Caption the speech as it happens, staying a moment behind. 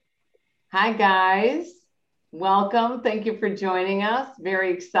Hi, guys. Welcome. Thank you for joining us.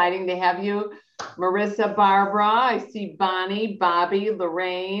 Very exciting to have you. Marissa, Barbara, I see Bonnie, Bobby,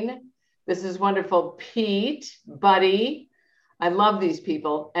 Lorraine. This is wonderful. Pete, Buddy. I love these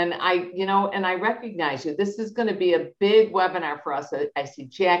people. And I recognize you. This is going to be a big webinar for us. I see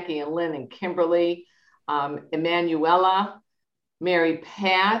Jackie and Lynn and Kimberly, Emanuela, Mary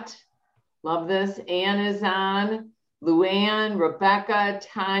Pat. Love this. Ann is on. Luann, Rebecca,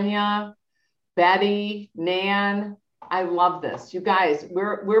 Tanya, Betty, Nan. I love this. You guys,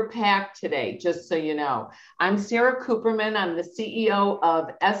 we're packed today, just so you know. I'm Sara Kooperman. I'm the CEO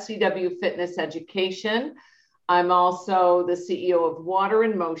of SCW Fitness Education. I'm also the CEO of Water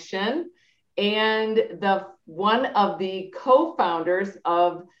in Motion and one of the co-founders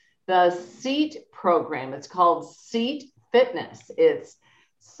of the SEAT program. It's called SEAT Fitness. It's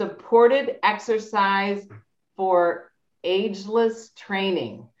supported exercise for ageless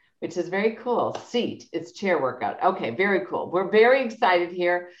training, which is very cool. SEAT, it's chair workout. Okay, very cool. We're very excited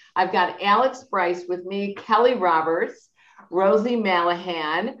here. I've got Alex Bryce with me, Keli Roberts, Rosie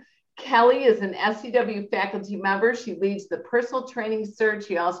Malaghan. Keli is an SCW faculty member. She leads the personal training cert.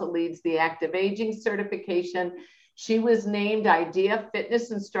 She also leads the active aging certification. She was named IDEA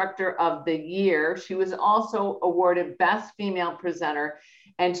Fitness Instructor of the Year. She was also awarded Best Female Presenter,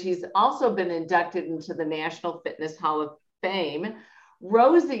 and she's also been inducted into the National Fitness Hall of Fame.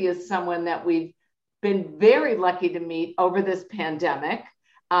 Rosie is someone that we've been very lucky to meet over this pandemic,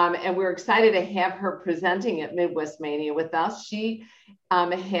 and we're excited to have her presenting at Midwest Mania with us. She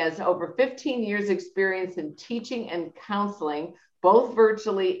has over 15 years experience in teaching and counseling, both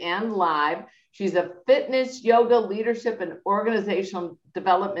virtually and live. She's a fitness, yoga, leadership, and organizational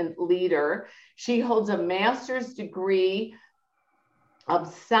development leader. She holds a master's degree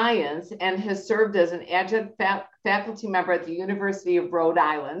of science and has served as an adjunct faculty member at the University of Rhode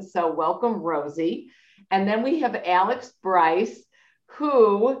Island. So welcome, Rosie. And then we have Alex Bryce,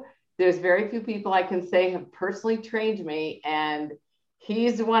 who there's very few people I can say have personally trained me, and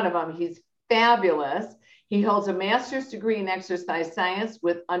he's one of them. He's fabulous. He holds a master's degree in exercise science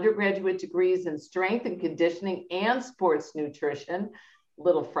with undergraduate degrees in strength and conditioning and sports nutrition. A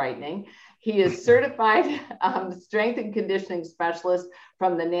little frightening. He is certified strength and conditioning specialist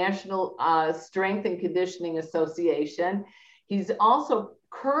from the National Strength and Conditioning Association. He's also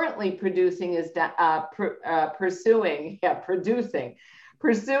currently pursuing his doctorate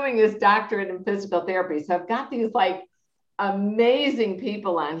in physical therapy. So I've got these amazing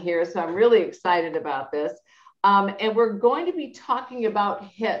people on here. So I'm really excited about this. And we're going to be talking about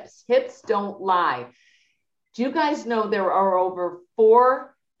hips. Hips don't lie. Do you guys know there are over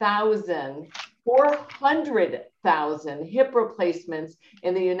 400,000 hip replacements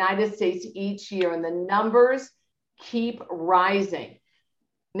in the United States each year, and the numbers keep rising.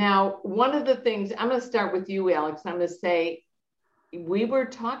 Now, one of the things, I'm going to start with you, Alex. I'm going to say, we were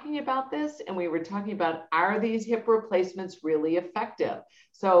talking about this and we were talking about, are these hip replacements really effective?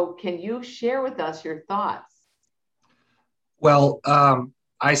 So can you share with us your thoughts? Well,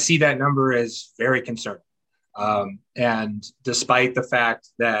 I see that number as very concerning. And despite the fact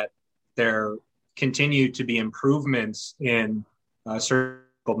that there continue to be improvements in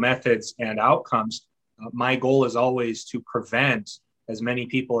surgical methods and outcomes, my goal is always to prevent as many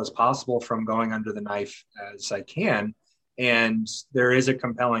people as possible from going under the knife as I can. And there is a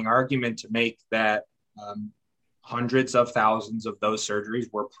compelling argument to make that hundreds of thousands of those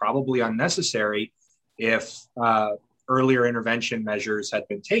surgeries were probably unnecessary if earlier intervention measures had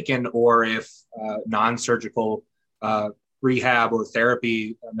been taken, or if non-surgical rehab or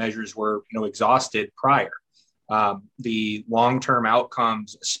therapy measures were exhausted prior. The long-term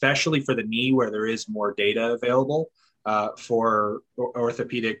outcomes, especially for the knee where there is more data available for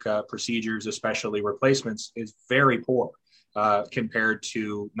orthopedic procedures, especially replacements, is very poor compared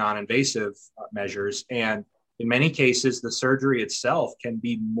to non-invasive measures. And in many cases, the surgery itself can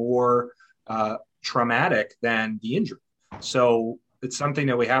be more traumatic than the injury. So it's something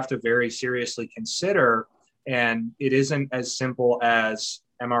that we have to very seriously consider. And it isn't as simple as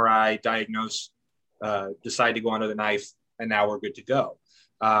MRI, diagnose, decide to go under the knife, and now we're good to go.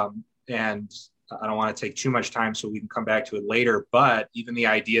 And I don't want to take too much time, so we can come back to it later. But even the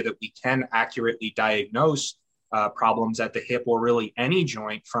idea that we can accurately diagnose problems at the hip, or really any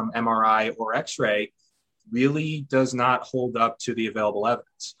joint, from MRI or X-ray really does not hold up to the available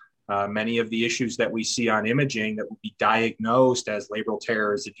evidence. Many of the issues that we see on imaging that will be diagnosed as labral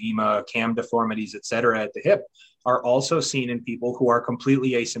tears, edema, cam deformities, et cetera, at the hip are also seen in people who are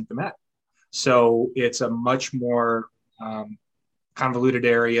completely asymptomatic. So it's a much more convoluted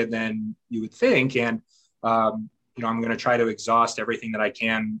area than you would think. And I'm going to try to exhaust everything that I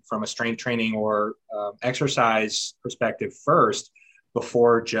can from a strength training or exercise perspective first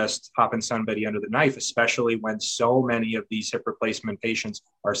before just popping somebody under the knife, especially when so many of these hip replacement patients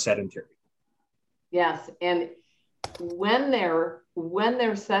are sedentary. Yes. And when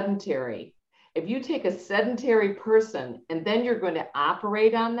they're sedentary, if you take a sedentary person and then you're going to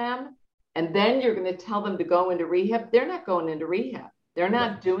operate on them, and then you're going to tell them to go into rehab, they're not going into rehab. They're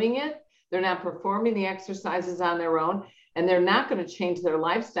not doing it. They're not performing the exercises on their own, and they're not going to change their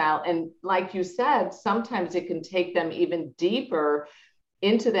lifestyle. And like you said, sometimes it can take them even deeper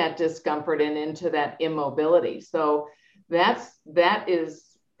into that discomfort and into that immobility. So that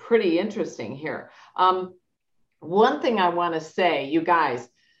is pretty interesting here. One thing I want to say, you guys,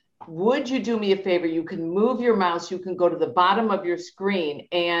 would you do me a favor? You can move your mouse. You can go to the bottom of your screen,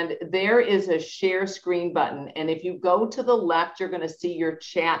 and there is a share screen button. And if you go to the left, you're going to see your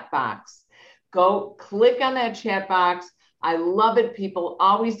chat box. Go click on that chat box. I love it. People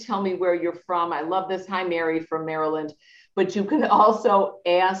always tell me where you're from. I love this. Hi, Mary from Maryland. But you can also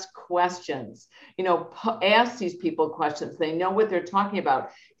ask questions. Ask these people questions. They know what they're talking about.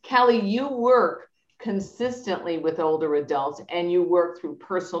 Keli, you work consistently with older adults, and you work through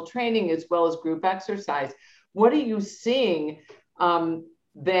personal training as well as group exercise. What are you seeing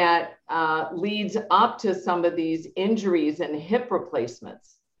that leads up to some of these injuries and hip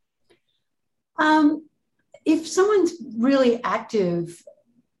replacements? If someone's really active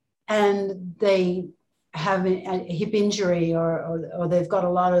and they have a hip injury or they've got a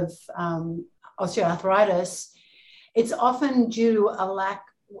lot of osteoarthritis, it's often due to a lack,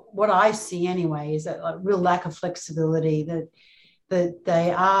 what I see anyway, is a real lack of flexibility, that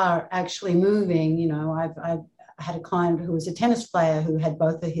they are actually moving. I've had a client who was a tennis player who had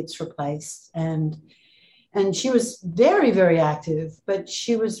both her hips replaced, and she was very, very active, but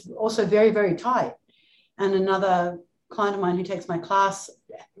she was also very, very tight. And another client of mine who takes my class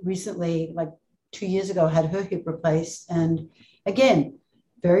recently, like 2 years ago, had her hip replaced, and again,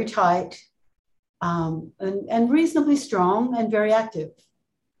 very tight, and reasonably strong and very active.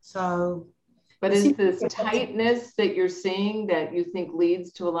 So, but is this tightness that you're seeing that you think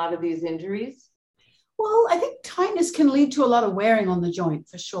leads to a lot of these injuries? Well, I think tightness can lead to a lot of wearing on the joint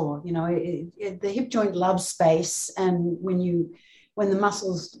for sure. The hip joint loves space, and when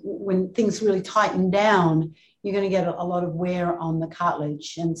things really tighten down, you're going to get a lot of wear on the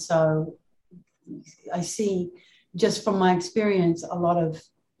cartilage. And so I see, just from my experience, a lot of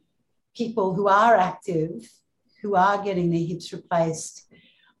people who are active, who are getting their hips replaced,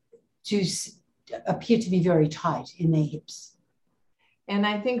 to appear to be very tight in their hips. And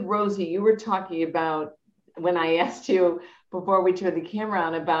I think, Rosie, you were talking about, when I asked you before we turned the camera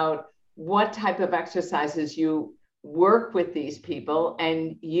on, about what type of exercises you work with these people.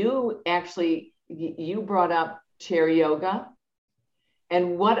 And you brought up chair yoga.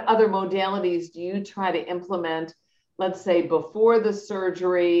 And what other modalities do you try to implement, let's say, before the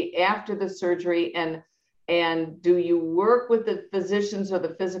surgery, after the surgery, and do you work with the physicians or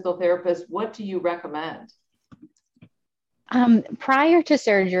the physical therapists? What do you recommend? Prior to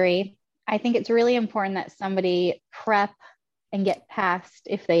surgery, I think it's really important that somebody prep and get past,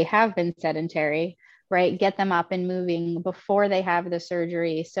 if they have been sedentary, right? Get them up and moving before they have the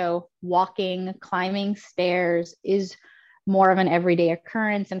surgery. So walking, climbing stairs is more of an everyday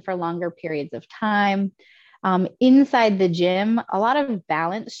occurrence and for longer periods of time. Inside the gym, a lot of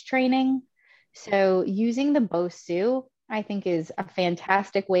balance training. So using the BOSU, I think, is a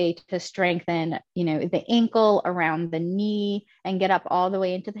fantastic way to strengthen, the ankle, around the knee, and get up all the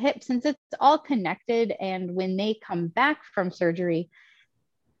way into the hip, since it's all connected. And when they come back from surgery,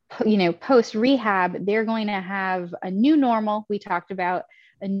 post rehab, they're going to have a new normal. We talked about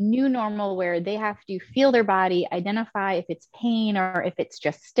a new normal where they have to feel their body, identify if it's pain or if it's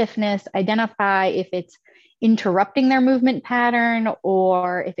just stiffness, identify if it's interrupting their movement pattern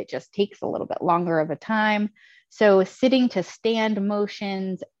or if it just takes a little bit longer of a time. So sitting to stand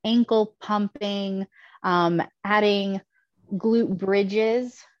motions, ankle pumping, adding glute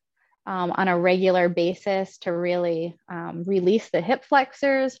bridges on a regular basis to really release the hip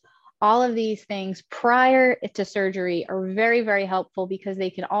flexors. All of these things prior to surgery are very, very helpful, because they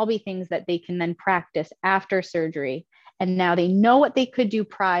can all be things that they can then practice after surgery. And now they know what they could do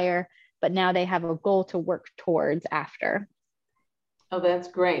prior, but now they have a goal to work towards after. Oh, that's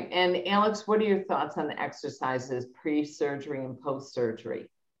great. And Alex, what are your thoughts on the exercises pre-surgery and post-surgery?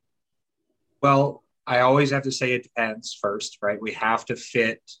 Well, I always have to say it depends first, right? We have to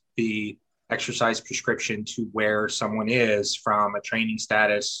fit the exercise prescription to where someone is from a training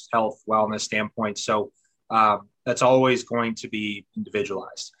status, health, wellness standpoint. So that's always going to be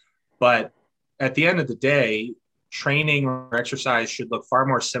individualized. But at the end of the day, training or exercise should look far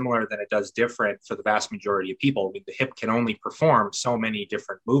more similar than it does different for the vast majority of people. I mean, the hip can only perform so many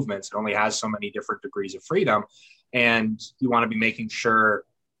different movements. It only has so many different degrees of freedom. And you want to be making sure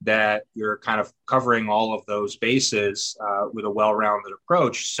that you're kind of covering all of those bases with a well-rounded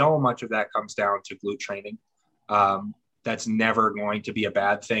approach. So much of that comes down to glute training. That's never going to be a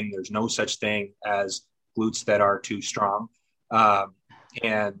bad thing. There's no such thing as glutes that are too strong.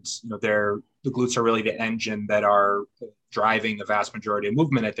 And the glutes are really the engine that are driving the vast majority of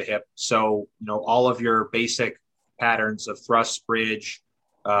movement at the hip. So, all of your basic patterns of thrust, bridge,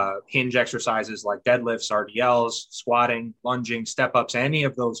 hinge exercises like deadlifts, RDLs, squatting, lunging, step-ups, any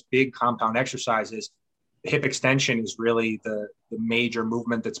of those big compound exercises, hip extension is really the major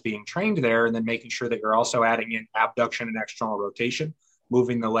movement that's being trained there. And then making sure that you're also adding in abduction and external rotation,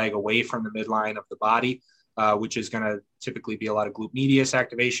 moving the leg away from the midline of the body, which is going to typically be a lot of glute medius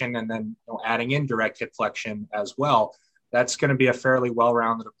activation, and then adding in direct hip flexion as well. That's going to be a fairly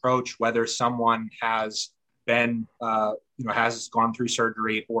well-rounded approach, whether someone has been, has gone through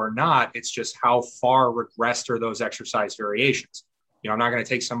surgery or not. It's just how far regressed are those exercise variations. I'm not going to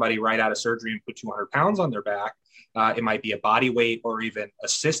take somebody right out of surgery and put 200 pounds on their back. It might be a body weight or even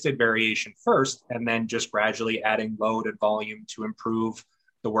assisted variation first, and then just gradually adding load and volume to improve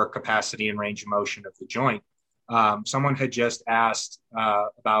the work capacity and range of motion of the joint. Someone had just asked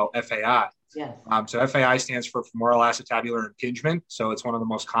about FAI. Yes. So FAI stands for femoral acetabular impingement. So it's one of the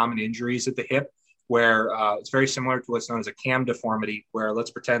most common injuries at the hip, where it's very similar to what's known as a cam deformity, where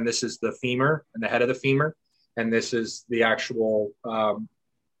let's pretend this is the femur and the head of the femur, and this is the actual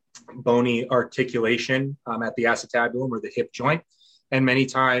bony articulation at the acetabulum or the hip joint. And many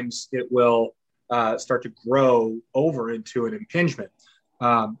times it will start to grow over into an impingement.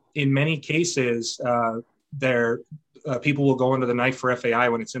 In many cases, people will go under the knife for FAI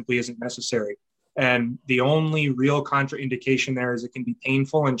when it simply isn't necessary. And the only real contraindication there is it can be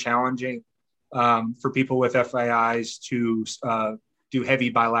painful and challenging for people with FAIs to do heavy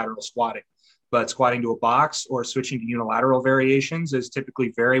bilateral squatting. But squatting to a box or switching to unilateral variations is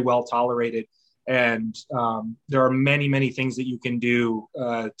typically very well tolerated. And there are many, many things that you can do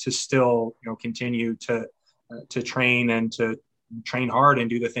to still, continue to train and to train hard and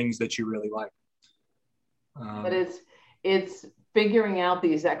do the things that you really like. But it's figuring out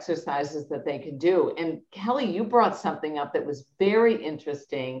these exercises that they can do. And Keli, you brought something up that was very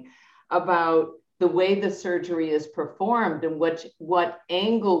interesting about the way the surgery is performed and what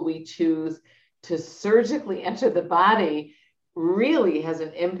angle we choose to surgically enter the body really has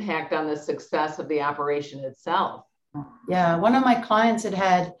an impact on the success of the operation itself. Yeah, one of my clients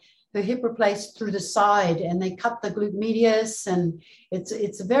had her hip replaced through the side, and they cut the glute medius, and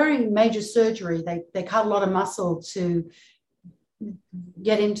it's a very major surgery. They cut a lot of muscle to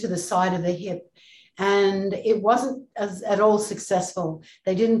get into the side of the hip, and it wasn't at all successful.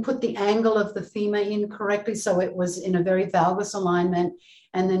 They didn't put the angle of the femur in correctly, so it was in a very valgus alignment,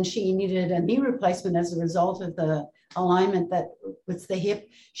 and then she needed a knee replacement as a result of the alignment that with the hip.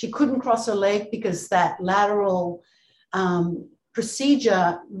 She couldn't cross her leg because that lateral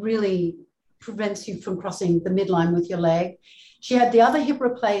procedure really prevents you from crossing the midline with your leg. She had the other hip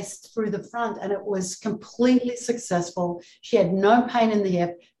replaced through the front, and it was completely successful. She had no pain in the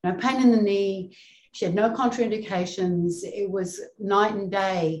hip, no pain in the knee. She had no contraindications. It was night and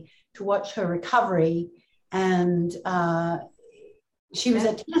day to watch her recovery. And she was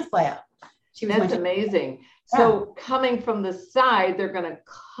a tennis player. That's amazing. So coming from the side, they're going to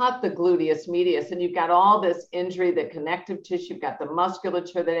cut the gluteus medius, and you've got all this injury, the connective tissue, you've got the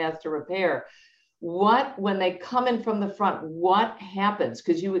musculature that has to repair. When they come in from the front, what happens?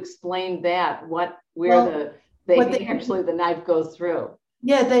 Because you explained that, the knife goes through.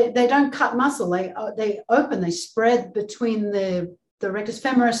 Yeah, they don't cut muscle. They open, they spread between the rectus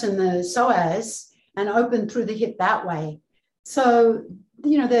femoris and the psoas and open through the hip that way. So,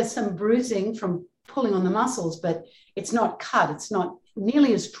 there's some bruising from pulling on the muscles, but it's not cut. It's not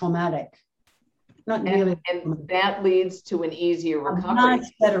nearly as traumatic. And that leads to an easier recovery. Much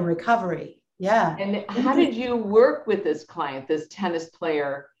better recovery. Yeah. And how did you work with this client, this tennis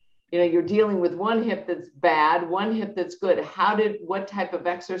player? You're dealing with one hip that's bad, one hip that's good. What type of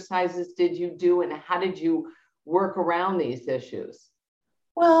exercises did you do, and how did you work around these issues?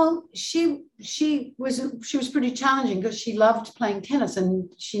 Well, she was pretty challenging because she loved playing tennis, and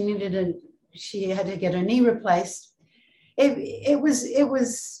she had to get her knee replaced. It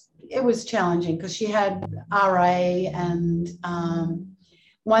was challenging because she had RA, and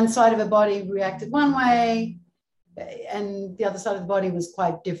one side of her body reacted one way and the other side of the body was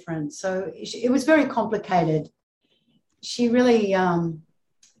quite different. So it was very complicated. She really,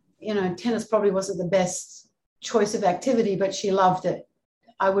 tennis probably wasn't the best choice of activity, but she loved it.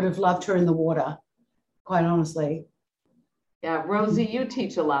 I would have loved her in the water, quite honestly. Yeah, Rosie, you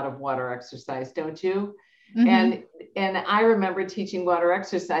teach a lot of water exercise, don't you? Mhm. And I remember teaching water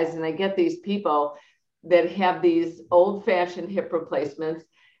exercise, and I get these people that have these old-fashioned hip replacements,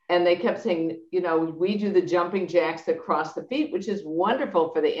 and they kept saying, we do the jumping jacks across the feet, which is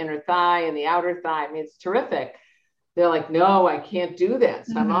wonderful for the inner thigh and the outer thigh. I mean, it's terrific. They're like, no, I can't do that.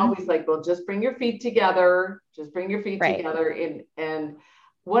 So I'm always like, well, just bring your feet together. Just bring your feet Right. together. And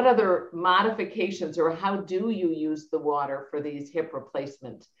what other modifications, or how do you use the water for these hip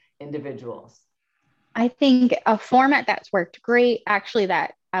replacement individuals? I think a format that's worked great, actually,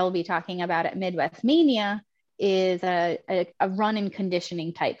 that I will be talking about at Midwest Mania, is a run and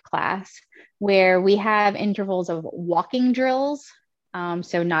conditioning type class where we have intervals of walking drills.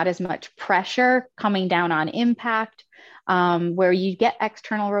 So not as much pressure coming down on impact, where you get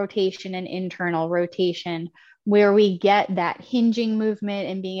external rotation and internal rotation, where we get that hinging movement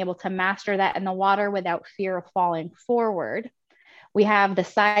and being able to master that in the water without fear of falling forward. We have the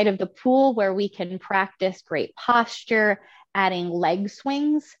side of the pool where we can practice great posture, adding leg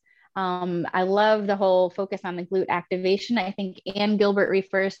swings. I love the whole focus on the glute activation. I think Ann Gilbert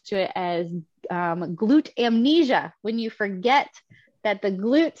refers to it as glute amnesia, when you forget that the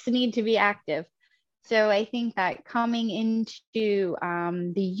glutes need to be active. So I think that coming into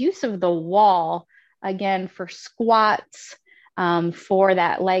the use of the wall, again, for squats, for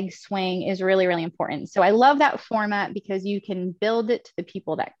that leg swing is really, really important. So I love that format because you can build it to the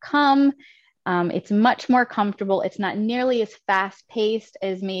people that come. It's much more comfortable. It's not nearly as fast paced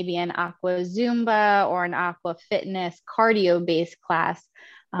as maybe an aqua Zumba or an aqua fitness cardio based class,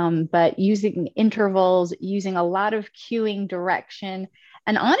 but using intervals, using a lot of cueing direction,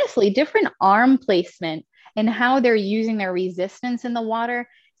 and honestly, different arm placement and how they're using their resistance in the water.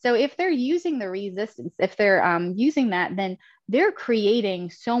 So if they're using the resistance, if they're using that, then they're creating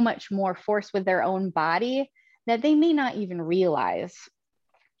so much more force with their own body that they may not even realize.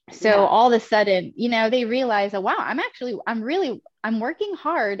 So all of a sudden, they realize, oh, wow, I'm working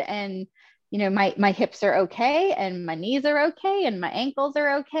hard, and, my hips are okay, and my knees are okay, and my ankles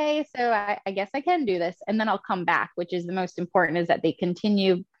are okay. So I guess I can do this. And then I'll come back, which is the most important, is that they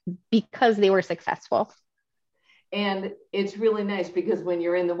continue because they were successful. And it's really nice because when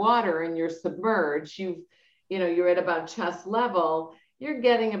you're in the water and you're submerged, you're at about chest level, you're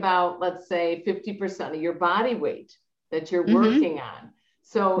getting about, let's say, 50% of your body weight that you're working on.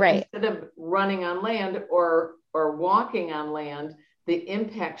 So instead of running on land or walking on land, the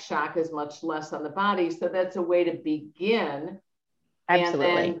impact shock is much less on the body. So that's a way to begin. Absolutely.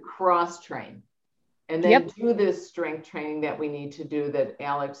 And then cross train. And then do this strength training that we need to do that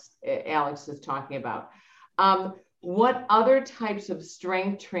Alex is talking about. What other types of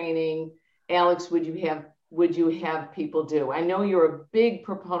strength training, Alex, would you have people do? I know you're a big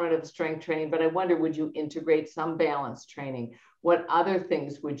proponent of strength training, but I wonder, would you integrate some balance training? What other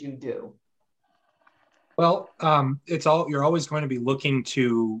things would you do? Well, you're always going to be looking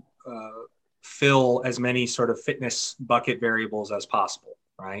to fill as many sort of fitness bucket variables as possible,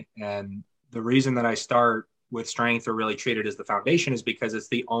 right? And the reason that I start with strength, or really treat it as the foundation, is because it's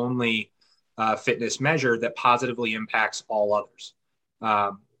the only fitness measure that positively impacts all others.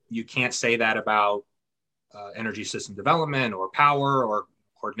 You can't say that about energy system development or power or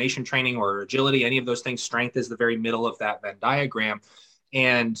coordination training or agility, any of those things. Strength is the very middle of that Venn diagram.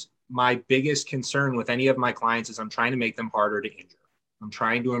 And my biggest concern with any of my clients is I'm trying to make them harder to injure. I'm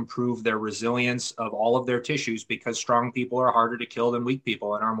trying to improve their resilience of all of their tissues, because strong people are harder to kill than weak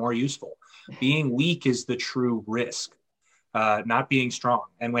people and are more useful. Being weak is the true risk, not being strong.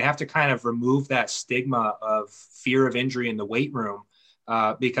 And we have to kind of remove that stigma of fear of injury in the weight room,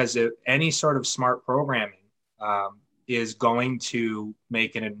 because any sort of smart programming is going to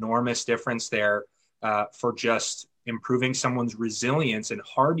make an enormous difference there for just improving someone's resilience and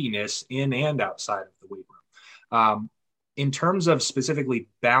hardiness in and outside of the weight room. In terms of specifically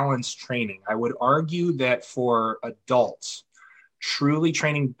balance training, I would argue that for adults, truly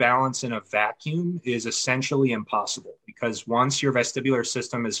training balance in a vacuum is essentially impossible, because once your vestibular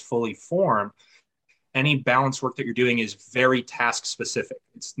system is fully formed, any balance work that you're doing is very task specific.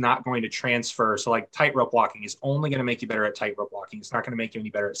 It's not going to transfer. So like tightrope walking is only going to make you better at tightrope walking. It's not going to make you any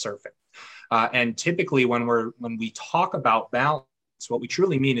better at surfing. And typically when we talk about balance, what we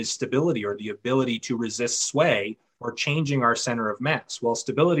truly mean is stability, or the ability to resist sway or changing our center of mass. Well,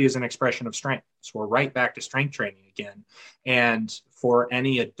 stability is an expression of strength. So we're right back to strength training again. And for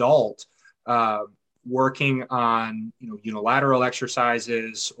any adult working on unilateral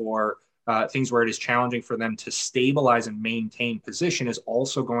exercises or things where it is challenging for them to stabilize and maintain position is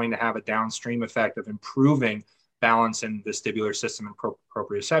also going to have a downstream effect of improving balance in the vestibular system and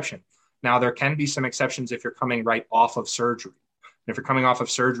proprioception. Now, there can be some exceptions if you're coming right off of surgery. And if you're coming off of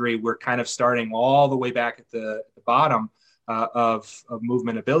surgery, we're kind of starting all the way back at the bottom of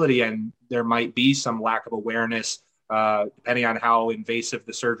movement ability, and there might be some lack of awareness depending on how invasive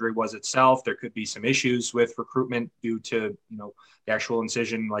the surgery was itself. There could be some issues with recruitment due to, the actual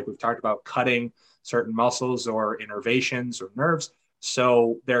incision, like we've talked about, cutting certain muscles or innervations or nerves.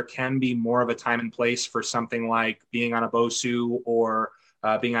 So there can be more of a time and place for something like being on a BOSU or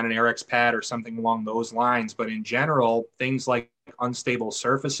being on an AirX pad or something along those lines. But in general, things like unstable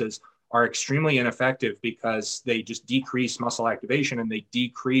surfaces are extremely ineffective because they just decrease muscle activation and they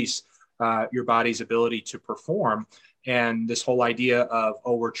decrease your body's ability to perform. And this whole idea of,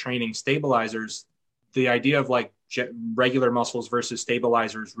 we're training stabilizers, the idea of like regular muscles versus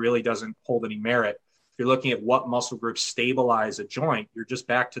stabilizers really doesn't hold any merit. If you're looking at what muscle groups stabilize a joint, you're just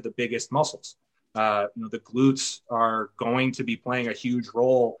back to the biggest muscles. The glutes are going to be playing a huge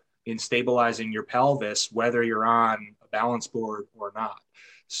role in stabilizing your pelvis, whether you're on a balance board or not.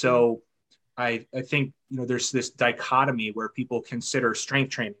 So I think, there's this dichotomy where people consider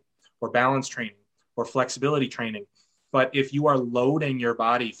strength training or balance training or flexibility training. But if you are loading your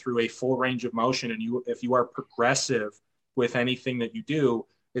body through a full range of motion and if you are progressive with anything that you do,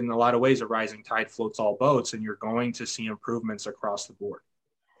 in a lot of ways, a rising tide floats all boats, and you're going to see improvements across the board.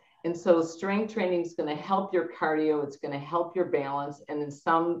 And so strength training is going to help your cardio. It's going to help your balance. And in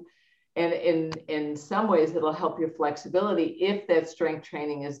some ways, it'll help your flexibility if that strength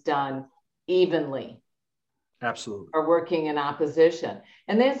training is done evenly. Absolutely. Or working in opposition.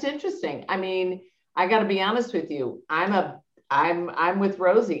 And that's interesting. I mean, I got to be honest with you. I'm with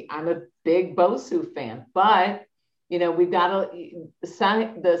Rosie. I'm a big BOSU fan, but we've got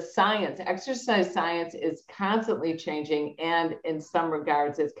the science, exercise science is constantly changing. And in some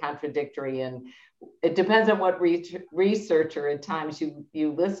regards, it's contradictory. And it depends on what researcher at times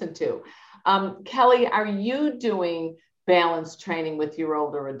you listen to. Keli, are you doing balance training with your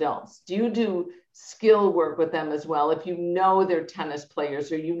older adults? Do you do skill work with them as well? If they're tennis players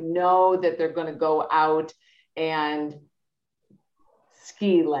or that they're going to go out and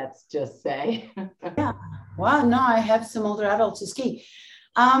ski, let's just say. Yeah. Well, no, I have some older adults who ski.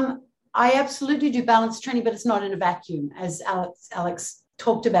 I absolutely do balance training, but it's not in a vacuum, as Alex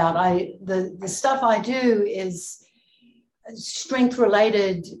talked about. The stuff I do is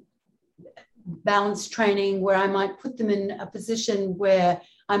strength-related balance training where I might put them in a position where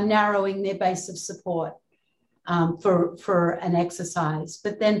I'm narrowing their base of support for an exercise.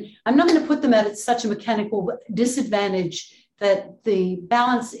 But then I'm not going to put them at such a mechanical disadvantage that the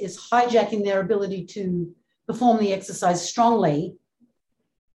balance is hijacking their ability to perform the exercise strongly.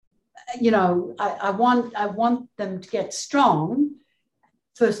 I want them to get strong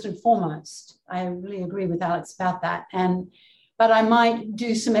first and foremost. I really agree with Alex about that. But I might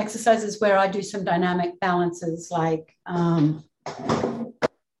do some exercises where I do some dynamic balances, like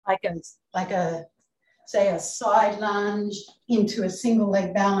say a side lunge into a single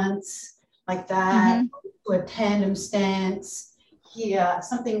leg balance, like that, to a tandem stance here,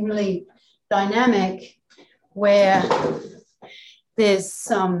 something really dynamic where there's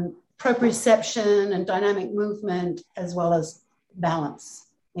some proprioception and dynamic movement as well as balance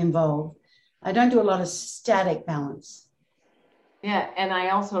involved. I don't do a lot of static balance. Yeah, and I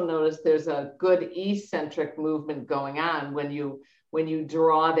also noticed there's a good eccentric movement going on when you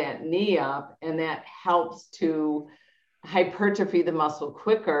draw that knee up, and that helps to hypertrophy the muscle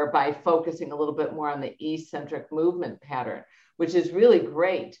quicker by focusing a little bit more on the eccentric movement pattern, which is really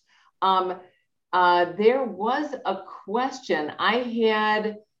great. There was a question. I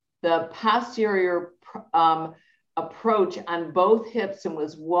had the posterior approach on both hips and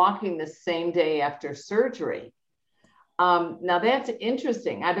was walking the same day after surgery. Now that's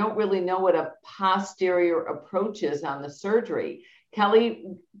interesting. I don't really know what a posterior approach is on the surgery.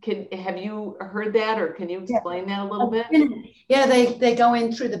 Keli, have you heard that, or can you explain that a little bit? Yeah, they go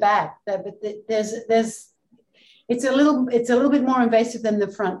in through the back, but it's a little bit more invasive than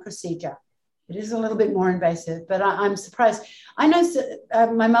the front procedure. It is a little bit more invasive, but I'm surprised. I know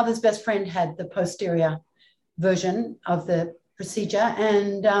my mother's best friend had the posterior version of the procedure,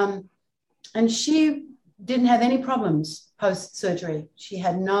 and she didn't have any problems post-surgery. She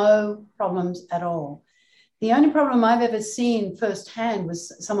had no problems at all. The only problem I've ever seen firsthand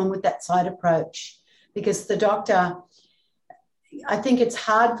was someone with that side approach, because the doctor, I think it's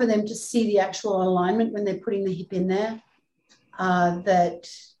hard for them to see the actual alignment when they're putting the hip in there. That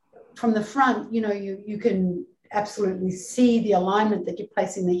from the front, you can absolutely see the alignment that you're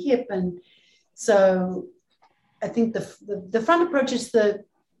placing the hip. And so I think the front approach is the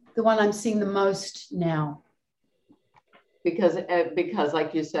one I'm seeing the most now. Because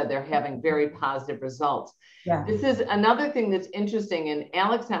like you said, they're having very positive results. Yeah. This is another thing that's interesting. And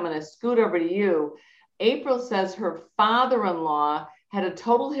Alex, I'm going to scoot over to you. April says her father-in-law had a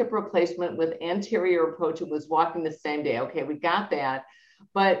total hip replacement with anterior approach. It was walking the same day. Okay, we got that.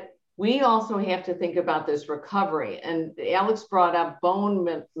 But we also have to think about this recovery. And Alex brought up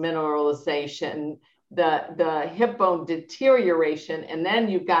bone mineralization, the hip bone deterioration, and then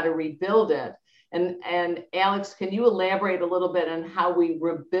you've got to rebuild it. And Alex, can you elaborate a little bit on how we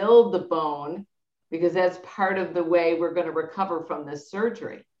rebuild the bone? Because that's part of the way we're going to recover from this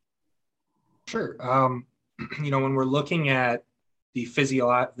surgery. Sure. When we're looking at the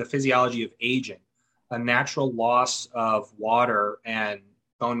physiology of aging, a natural loss of water and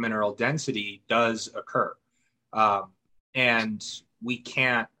bone mineral density does occur. And we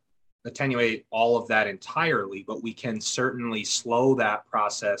can't attenuate all of that entirely, but we can certainly slow that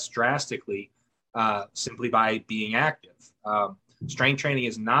process drastically simply by being active. Strength training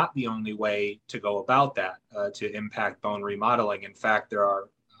is not the only way to go about that to impact bone remodeling. In fact, there are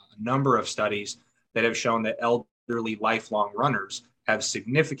a number of studies that have shown that elderly lifelong runners have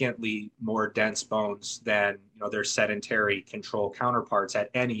significantly more dense bones than their sedentary control counterparts at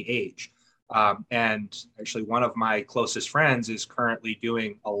any age. And actually, one of my closest friends is currently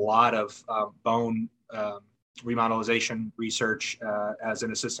doing a lot of bone remodelization research as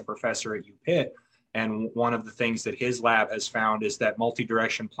an assistant professor at UPitt. And one of the things that his lab has found is that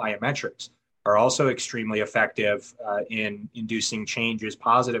multi-direction plyometrics are also extremely effective in inducing changes,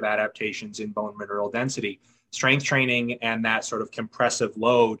 positive adaptations in bone mineral density. Strength training and that sort of compressive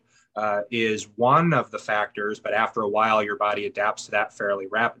load is one of the factors, but after a while, your body adapts to that fairly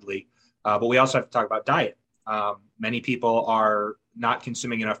rapidly. But we also have to talk about diet. Many people are not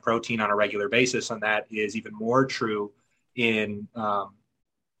consuming enough protein on a regular basis, and that is even more true in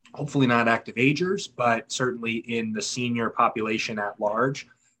hopefully not active agers, but certainly in the senior population at large.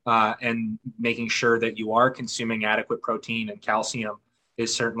 And making sure that you are consuming adequate protein and calcium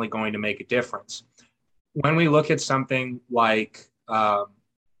is certainly going to make a difference. When we look at something like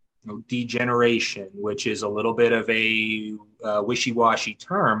degeneration, which is a little bit of a wishy-washy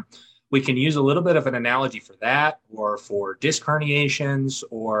term, we can use a little bit of an analogy for that, or for disc herniations,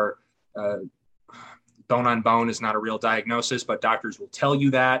 or bone on bone is not a real diagnosis, but doctors will tell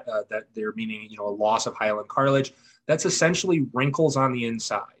you that they're meaning a loss of hyaline cartilage. That's essentially wrinkles on the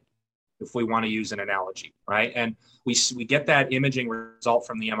inside, if we want to use an analogy, right? And we get that imaging result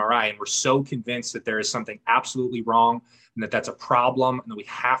from the MRI, and we're so convinced that there is something absolutely wrong and that that's a problem and that we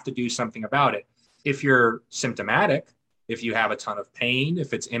have to do something about it. If you're symptomatic, if you have a ton of pain,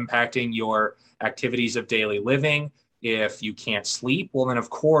 if it's impacting your activities of daily living, if you can't sleep, well, then of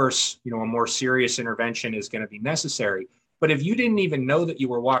course, a more serious intervention is going to be necessary. But if you didn't even know that you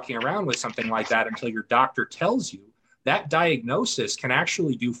were walking around with something like that until your doctor tells you, that diagnosis can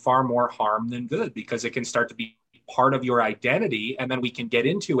actually do far more harm than good, because it can start to be part of your identity. And then we can get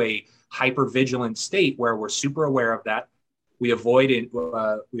into a hypervigilant state where we're super aware of that. We avoid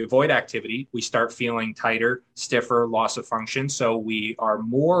activity. We start feeling tighter, stiffer, loss of function. So we are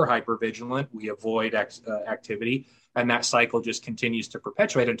more hypervigilant. We avoid activity. And that cycle just continues to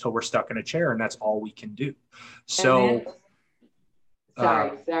perpetuate until we're stuck in a chair, and that's all we can do. So,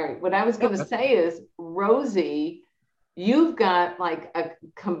 sorry. What I was going to say is, Rosie, you've got like a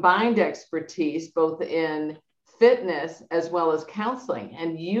combined expertise both in fitness as well as counseling,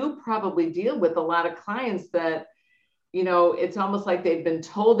 and you probably deal with a lot of clients that, it's almost like they've been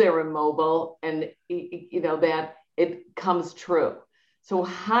told they're immobile, and that it comes true. So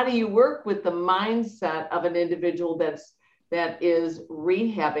how do you work with the mindset of an individual that is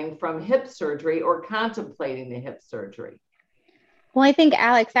rehabbing from hip surgery or contemplating the hip surgery? Well, I think,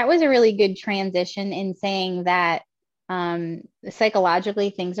 Alex, that was a really good transition in saying that psychologically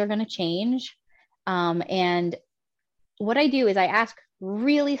things are going to change. And what I do is I ask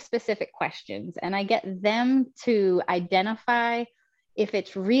really specific questions, and I get them to identify if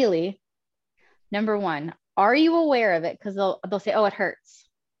it's really, number one, are you aware of it? Because they'll say, oh, it hurts.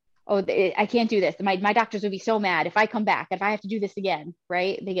 Oh, I can't do this. My doctors would be so mad if I come back, if I have to do this again,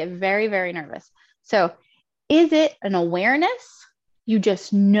 right? They get very, very nervous. So is it an awareness? You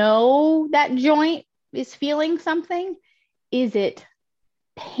just know that joint is feeling something? Is it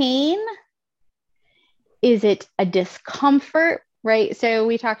pain? Is it a discomfort, right? So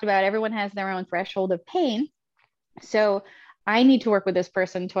we talked about everyone has their own threshold of pain. So I need to work with this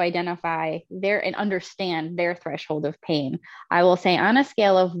person to identify and understand their threshold of pain. I will say on a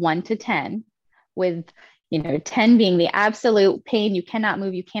scale of 1 to 10, with 10 being the absolute pain, you cannot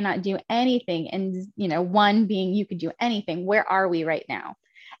move, you cannot do anything, and 1 being you could do anything. Where are we right now?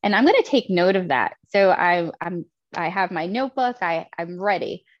 And I'm going to take note of that. So I have my notebook, I'm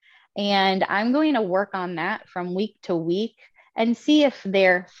ready, and I'm going to work on that from week to week and see if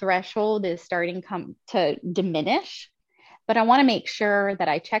their threshold is starting to diminish. But I want to make sure that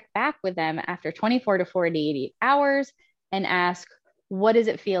I check back with them after 24 to 48 hours and ask, what does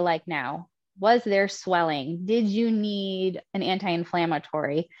it feel like now? Was there swelling? Did you need an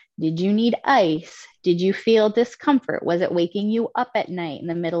anti-inflammatory? Did you need ice? Did you feel discomfort? Was it waking you up at night in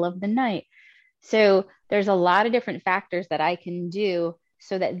the middle of the night? So there's a lot of different factors that I can do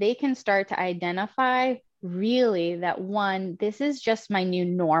so that they can start to identify really that, 1, this is just my new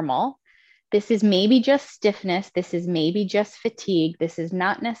normal. This is maybe just stiffness. This is maybe just fatigue. This is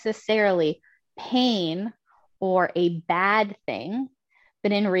not necessarily pain or a bad thing.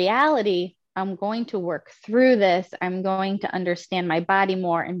 But in reality, I'm going to work through this. I'm going to understand my body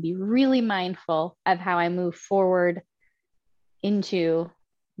more and be really mindful of how I move forward into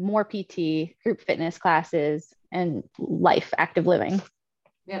more PT, group fitness classes, and life, active living.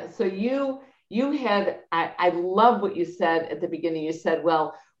 Yeah. So you had, I love what you said at the beginning. You said,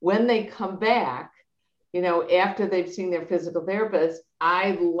 well, when they come back, after they've seen their physical therapist,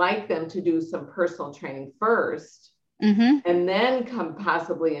 I like them to do some personal training first. Mm-hmm. And then come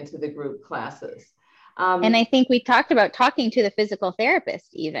possibly into the group classes. And I think we talked about talking to the physical therapist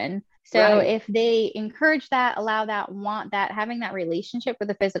even. So right. If they encourage that, allow that, want that, having that relationship with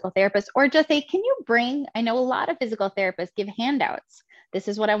a physical therapist, or just say, can you bring, I know a lot of physical therapists give handouts. This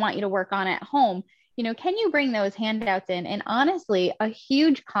is what I want you to work on at home. Can you bring those handouts in? And honestly, a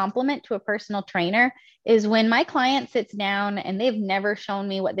huge compliment to a personal trainer is when my client sits down and they've never shown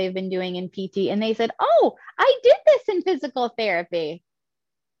me what they've been doing in PT, and they said, oh, I did this in physical therapy.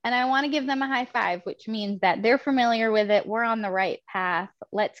 And I want to give them a high five, which means that they're familiar with it. We're on the right path.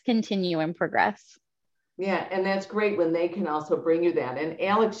 Let's continue and progress. Yeah. And that's great when they can also bring you that. And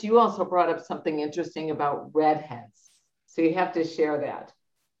Alex, you also brought up something interesting about redheads. So you have to share that.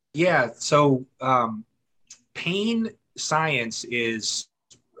 Yeah. So pain science is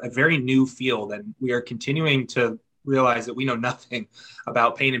a very new field, and we are continuing to realize that we know nothing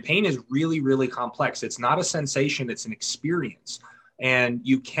about pain. And pain is really, really complex. It's not a sensation, it's an experience. And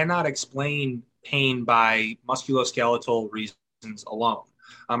you cannot explain pain by musculoskeletal reasons alone.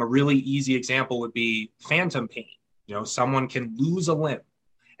 A really easy example would be phantom pain. Someone can lose a limb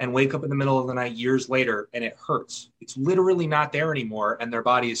and wake up in the middle of the night years later and it hurts. It's literally not there anymore, and their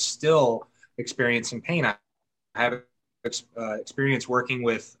body is still experiencing pain. I have experience working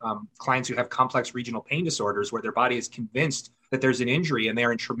with clients who have complex regional pain disorders where their body is convinced that there's an injury and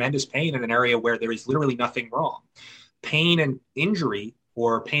they're in tremendous pain in an area where there is literally nothing wrong. Pain and injury,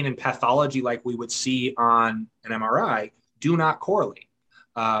 or pain and pathology like we would see on an MRI, do not correlate.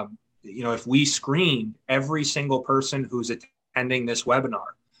 If we screened every single person who's attending this webinar,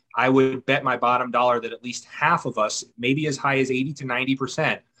 I would bet my bottom dollar that at least half of us, maybe as high as 80 to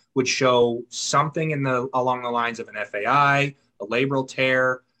 90%, would show something along the lines of an FAI, a labral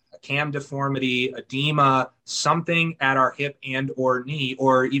tear, a cam deformity, edema, something at our hip and or knee,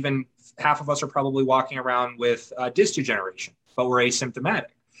 or even half of us are probably walking around with disc degeneration, but we're asymptomatic.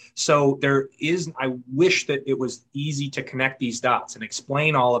 So I wish that it was easy to connect these dots and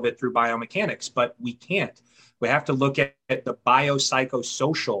explain all of it through biomechanics, but we can't. We have to look at the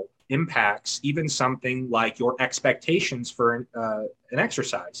biopsychosocial impacts, even something like your expectations for an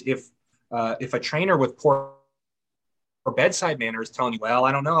exercise. If a trainer with poor bedside manner is telling you, well,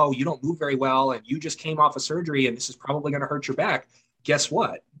 I don't know, you don't move very well, and you just came off of surgery, and this is probably going to hurt your back. Guess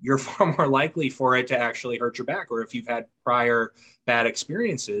what? You're far more likely for it to actually hurt your back. Or if you've had prior bad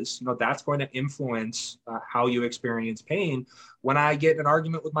experiences, that's going to influence how you experience pain. When I get in an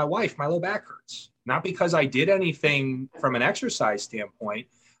argument with my wife, my low back hurts. Not because I did anything from an exercise standpoint,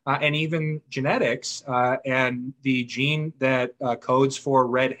 and even genetics and the gene that codes for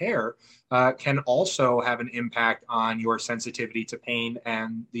red hair can also have an impact on your sensitivity to pain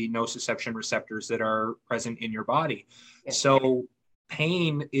and the nociception receptors that are present in your body. So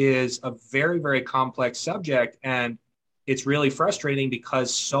pain is a very, very complex subject, and it's really frustrating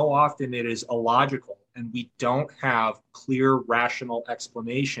because so often it is illogical and we don't have clear, rational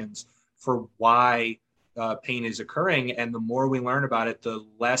explanations for why pain is occurring. And the more we learn about it, the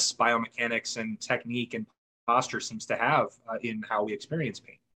less biomechanics and technique and posture seems to have in how we experience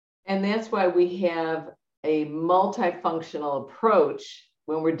pain. And that's why we have a multifunctional approach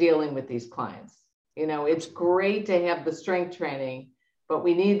when we're dealing with these clients. It's great to have the strength training, but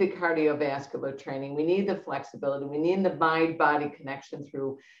we need the cardiovascular training. We need the flexibility. We need the mind-body connection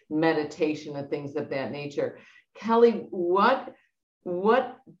through meditation and things of that nature. Keli, what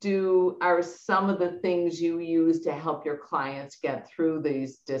are some of the things you use to help your clients get through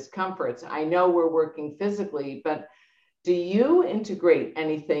these discomforts? I know we're working physically, but do you integrate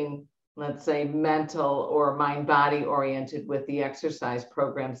anything, let's say mental or mind-body oriented, with the exercise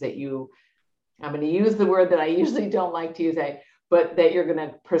programs that I'm going to use the word that I usually don't like to use, but that you're going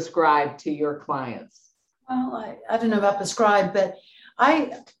to prescribe to your clients? Well, I don't know about prescribe, but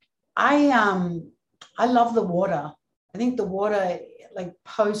I love the water. I think the water, like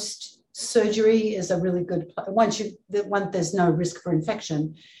post surgery, is a really good once there's no risk for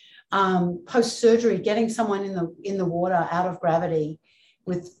infection. Post surgery, getting someone in the water out of gravity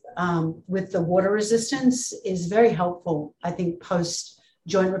with the water resistance is very helpful. I think post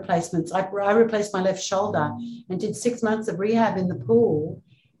joint replacements. I replaced my left shoulder and did 6 months of rehab in the pool,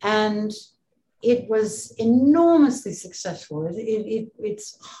 and it was enormously successful.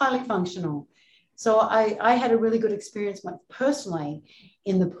 It's highly functional. So I had a really good experience personally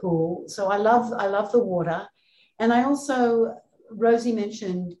in the pool. So I love the water. And I also, Rosie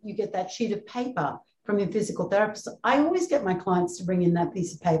mentioned, you get that sheet of paper from your physical therapist. I always get my clients to bring in that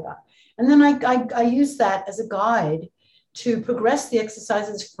piece of paper. And then I use that as a guide to progress the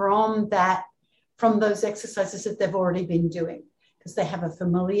exercises from those exercises that they've already been doing, because they have a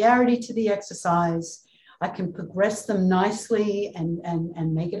familiarity to the exercise. I can progress them nicely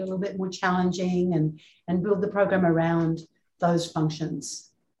and make it a little bit more challenging and build the program around those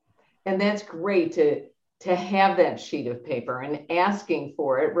functions. And that's great to have that sheet of paper and asking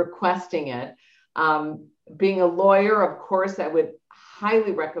for it, requesting it. Being a lawyer, of course, I would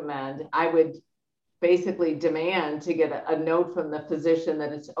highly recommend, I would basically demand to get a note from the physician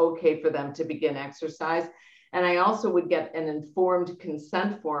that it's okay for them to begin exercise. And I also would get an informed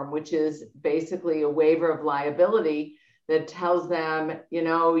consent form, which is basically a waiver of liability that tells them,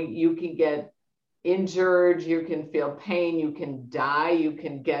 you can get injured, you can feel pain, you can die, you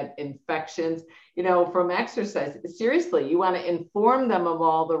can get infections, from exercise. Seriously, you want to inform them of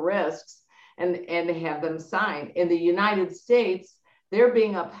all the risks and have them sign. In the United States, they're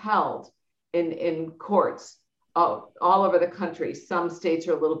being upheld in courts all over the country. Some states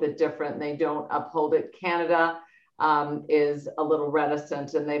are a little bit different and they don't uphold it. Canada is a little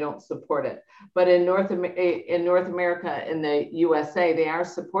reticent and they don't support it. But in North America, in the USA, they are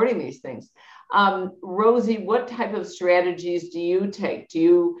supporting these things. Rosie, what type of strategies do you take?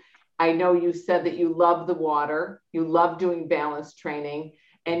 I know you said that you love the water, you love doing balance training,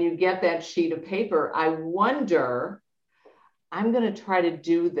 and you get that sheet of paper. I wonder, I'm going to try to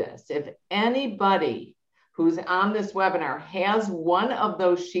do this. If anybody who's on this webinar has one of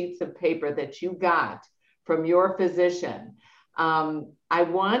those sheets of paper that you got from your physician, I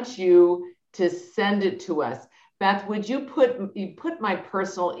want you to send it to us. Beth, would you put my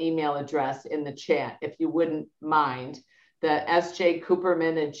personal email address in the chat, if you wouldn't mind, the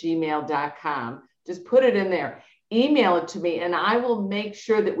sjcooperman@gmail.com. Just put it in there. Email it to me, and I will make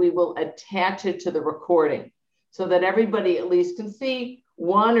sure that we will attach it to the recording so that everybody at least can see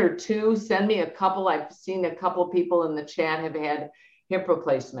one or two. Send me a couple. I've seen a couple people in the chat have had hip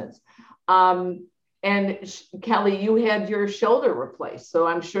replacements. And Keli, you had your shoulder replaced, so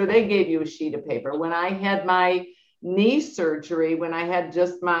I'm sure they gave you a sheet of paper. When I had my knee surgery, when I had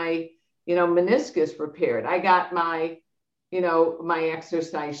just my, meniscus repaired, I got my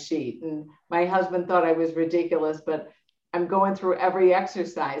exercise sheet, and my husband thought I was ridiculous, but I'm going through every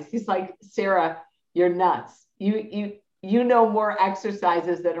exercise. He's like, Sara, you're nuts. You know more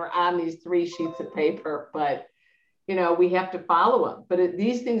exercises that are on these 3 sheets of paper, but we have to follow them. But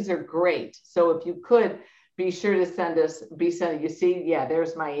these things are great. So if you could be sure to you see,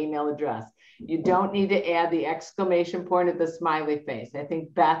 there's my email address. You don't need to add the exclamation point or the smiley face. I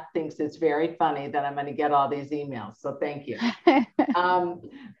think Beth thinks it's very funny that I'm going to get all these emails. So thank you.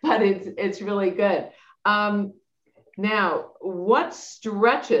 But it's really good. Now, what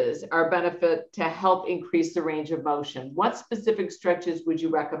stretches are benefit to help increase the range of motion? What specific stretches would you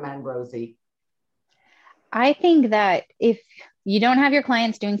recommend, Rosie? I think that if you don't have your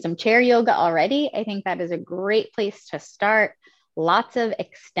clients doing some chair yoga already, I think that is a great place to start. Lots of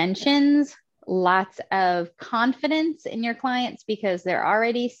extensions, lots of confidence in your clients because they're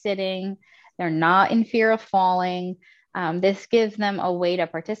already sitting, they're not in fear of falling. This gives them a way to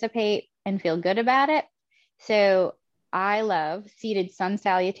participate and feel good about it. So I love seated sun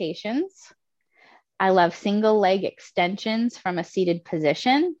salutations. I love single leg extensions from a seated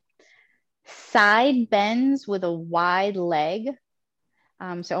position. Side bends with a wide leg.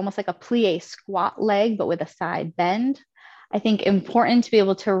 So almost like a plie squat leg, but with a side bend. I think important to be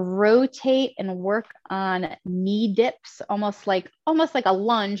able to rotate and work on knee dips, almost like a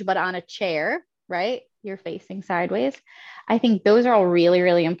lunge, but on a chair, right? You're facing sideways. I think those are all really,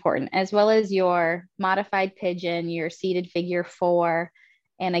 really important, as well as your modified pigeon, your seated figure 4,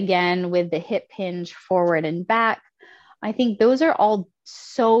 and again, with the hip hinge forward and back. I think those are all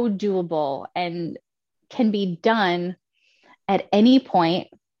so doable and can be done at any point,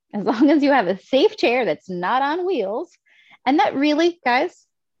 as long as you have a safe chair that's not on wheels. And that really, guys,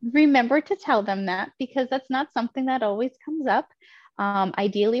 remember to tell them that, because that's not something that always comes up.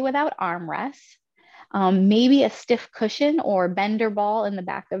 Ideally without armrests, maybe a stiff cushion or bender ball in the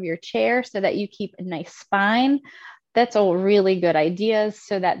back of your chair so that you keep a nice spine. That's all really good ideas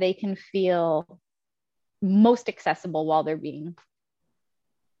so that they can feel most accessible while they're being.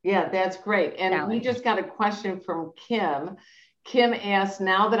 Yeah, that's great. And challenged. we just got a question from Kim. Kim asked,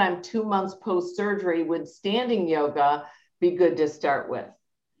 now that I'm 2 months post-surgery, would standing yoga be good to start with?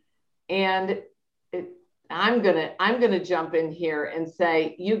 And I'm gonna jump in here and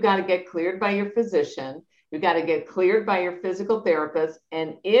say, you got to get cleared by your physician. You got to get cleared by your physical therapist.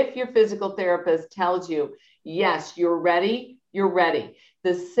 And if your physical therapist tells you, yes, you're ready, you're ready.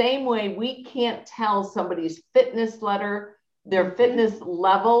 The same way we can't tell somebody's fitness letter, their fitness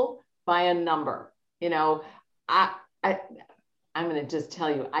level by a number. You know, I'm going to just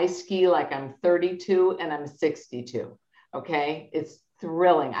tell you, I ski like I'm 32 and I'm 62. Okay. It's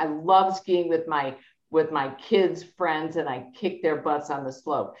thrilling. I love skiing with my kids' friends, and I kick their butts on the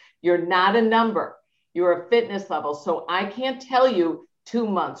slope. You're not a number. You're a fitness level. So I can't tell you 2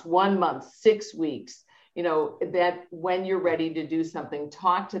 months, 1 month, 6 weeks, you know, that when you're ready to do something,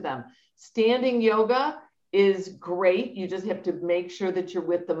 talk to them. Standing yoga is great. You just have to make sure that you're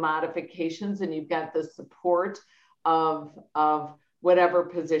with the modifications and you've got the support of whatever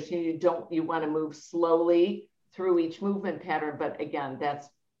position you want to move slowly through each movement pattern. But again,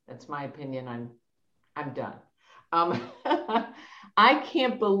 that's my opinion. I'm done. I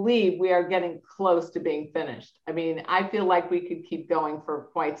can't believe we are getting close to being finished. I mean, I feel like we could keep going for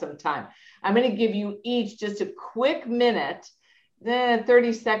quite some time. I'm going to give you each just a quick minute,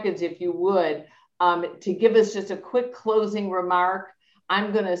 30 seconds if you would, to give us just a quick closing remark.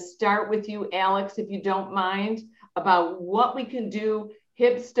 I'm going to start with you, Alex, if you don't mind, about what we can do,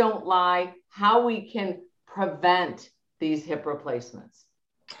 hips don't lie, how we can prevent these hip replacements.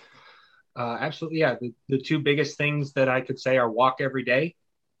 Absolutely. Yeah. The two biggest things that I could say are walk every day,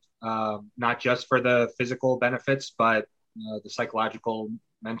 not just for the physical benefits, but the psychological,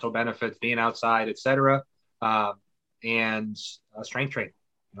 mental benefits, being outside, et cetera, and strength training.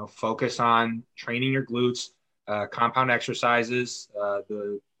 You know, focus on training your glutes, compound exercises,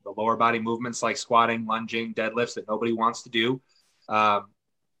 the lower body movements like squatting, lunging, deadlifts that nobody wants to do,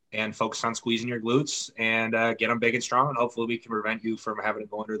 and focus on squeezing your glutes and get them big and strong. And hopefully we can prevent you from having to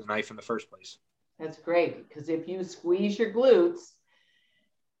go under the knife in the first place. That's great. Because if you squeeze your glutes,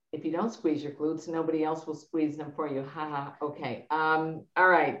 if you don't squeeze your glutes, nobody else will squeeze them for you. Okay. All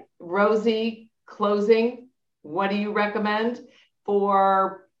right. Rosie, closing, what do you recommend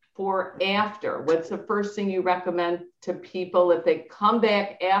for after? What's the first thing you recommend to people if they come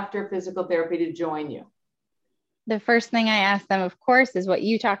back after physical therapy to join you? The first thing I ask them, of course, is what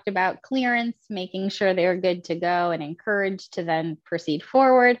you talked about, clearance, making sure they're good to go and encouraged to then proceed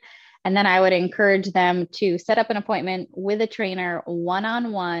forward. And then I would encourage them to set up an appointment with a trainer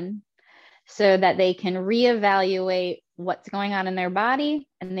one-on-one so that they can reevaluate what's going on in their body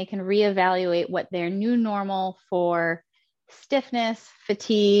and they can reevaluate what their new normal for stiffness,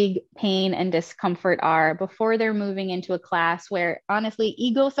 fatigue, pain, and discomfort are before they're moving into a class where honestly,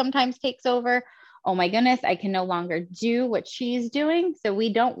 ego sometimes takes over. Oh my goodness, I can no longer do what she's doing. So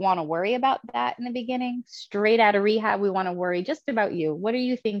we don't want to worry about that in the beginning. Straight out of rehab, we want to worry just about you. What are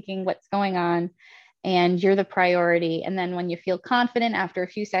you thinking? What's going on? And you're the priority. And then when you feel confident after a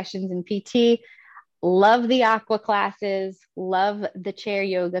few sessions in PT, love the aqua classes, love the chair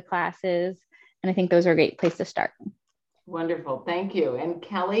yoga classes. And I think those are a great place to start. Wonderful. Thank you. And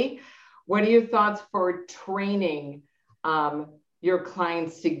Keli, what are your thoughts for training your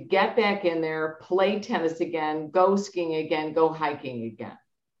clients to get back in there, play tennis again, go skiing again, go hiking again?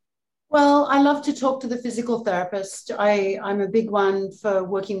 Well, I love to talk to the physical therapist. I'm a big one for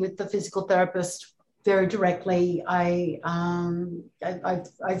working with the physical therapist very directly. I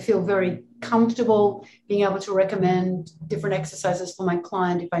feel very comfortable being able to recommend different exercises for my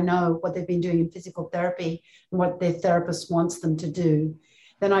client if I know what they've been doing in physical therapy and what their therapist wants them to do.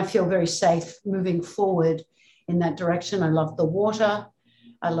 Then I feel very safe moving forward in that direction. I love the water.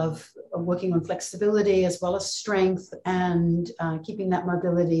 I love working on flexibility as well as strength and keeping that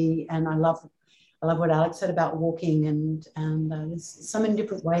mobility. And I love I love what Alex said about walking, and there's so many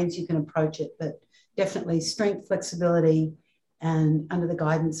different ways you can approach it, but definitely strength, flexibility, and under the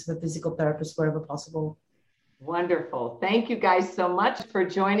guidance of a physical therapist wherever possible. Wonderful. Thank you guys so much for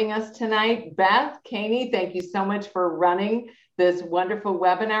joining us tonight. Beth, Keli, thank you so much for running this wonderful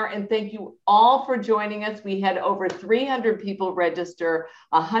webinar. And thank you all for joining us. We had over 300 people register,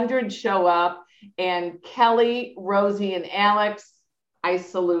 100 show up. And Keli, Rosie, and Alex, I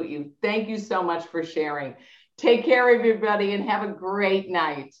salute you. Thank you so much for sharing. Take care, everybody, and have a great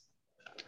night.